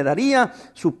remuneraría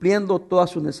supliendo todas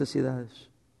sus necesidades.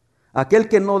 Aquel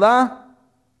que no da,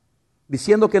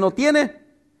 diciendo que no tiene,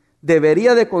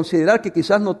 debería de considerar que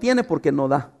quizás no tiene porque no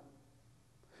da.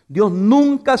 Dios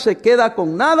nunca se queda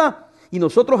con nada y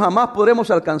nosotros jamás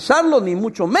podremos alcanzarlo, ni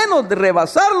mucho menos de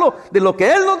rebasarlo de lo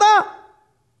que Él nos da.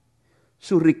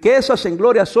 Sus riquezas en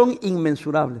gloria son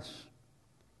inmensurables.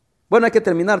 Bueno, hay que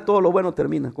terminar, todo lo bueno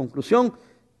termina. Conclusión,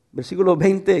 versículo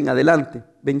 20 en adelante.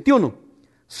 21.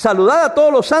 Saludad a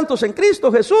todos los santos en Cristo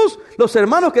Jesús. Los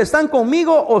hermanos que están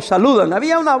conmigo os saludan.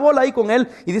 Había una bola ahí con él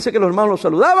y dice que los hermanos los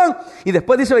saludaban. Y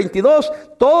después dice 22,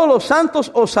 todos los santos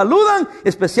os saludan,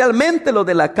 especialmente los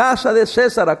de la casa de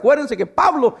César. Acuérdense que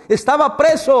Pablo estaba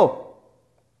preso.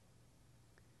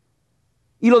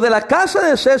 Y los de la casa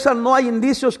de César no hay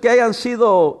indicios que hayan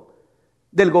sido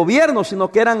del gobierno,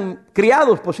 sino que eran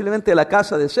criados posiblemente de la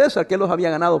casa de César, que él los había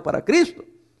ganado para Cristo.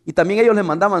 Y también ellos les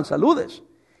mandaban saludes.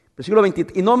 Versículo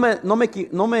 23. Y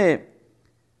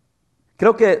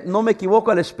creo que no me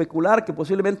equivoco al especular que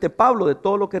posiblemente Pablo, de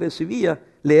todo lo que recibía,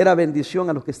 le era bendición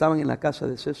a los que estaban en la casa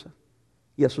de César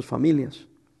y a sus familias.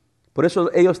 Por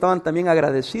eso ellos estaban también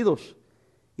agradecidos.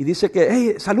 Y dice que,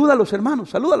 hey, saluda a los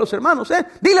hermanos, dile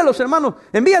a los hermanos,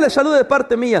 envíale saludos de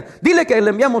parte mía, dile que le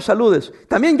enviamos saludos.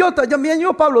 También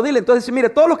yo, Pablo, dile. Entonces dice, mire,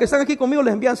 todos los que están aquí conmigo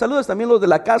les envían saludos, también los de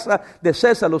la casa de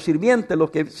César, los sirvientes,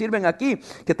 los que sirven aquí,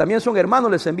 que también son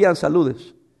hermanos, les envían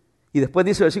saludos. Y después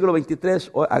dice el versículo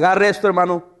 23, agarre esto,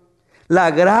 hermano, la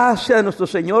gracia de nuestro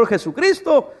Señor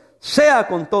Jesucristo sea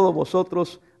con todos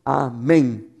vosotros.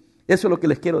 Amén. Eso es lo que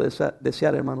les quiero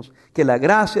desear, hermanos, que la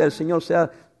gracia del Señor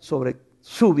sea sobre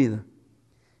su vida,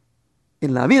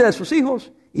 en la vida de sus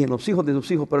hijos y en los hijos de sus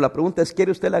hijos. Pero la pregunta es,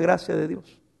 ¿quiere usted la gracia de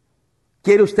Dios?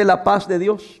 ¿Quiere usted la paz de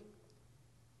Dios?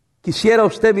 ¿Quisiera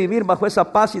usted vivir bajo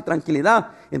esa paz y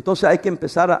tranquilidad? Entonces hay que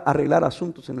empezar a arreglar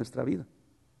asuntos en nuestra vida.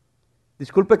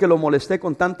 Disculpe que lo molesté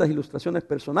con tantas ilustraciones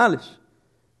personales,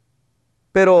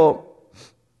 pero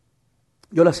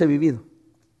yo las he vivido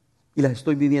y las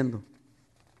estoy viviendo.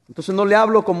 Entonces no le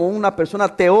hablo como una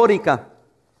persona teórica.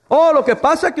 Oh, lo que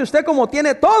pasa es que usted como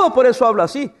tiene todo, por eso habla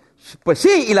así. Pues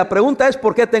sí, y la pregunta es,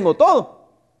 ¿por qué tengo todo?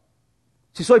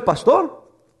 Si soy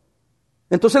pastor.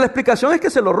 Entonces la explicación es que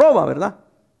se lo roba, ¿verdad?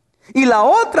 Y la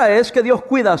otra es que Dios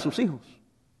cuida a sus hijos.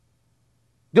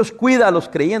 Dios cuida a los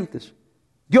creyentes.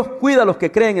 Dios cuida a los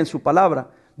que creen en su palabra.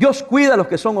 Dios cuida a los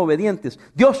que son obedientes.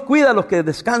 Dios cuida a los que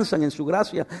descansan en su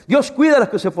gracia. Dios cuida a los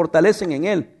que se fortalecen en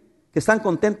Él, que están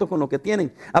contentos con lo que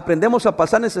tienen. Aprendemos a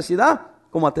pasar necesidad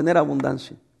como a tener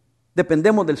abundancia.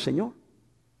 Dependemos del Señor,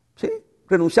 ¿sí?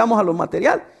 Renunciamos a lo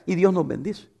material y Dios nos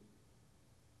bendice.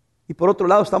 Y por otro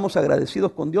lado estamos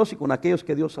agradecidos con Dios y con aquellos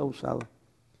que Dios ha usado.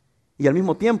 Y al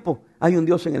mismo tiempo hay un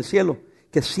Dios en el cielo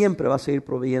que siempre va a seguir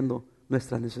proveyendo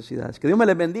nuestras necesidades. Que Dios me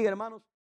les bendiga, hermanos.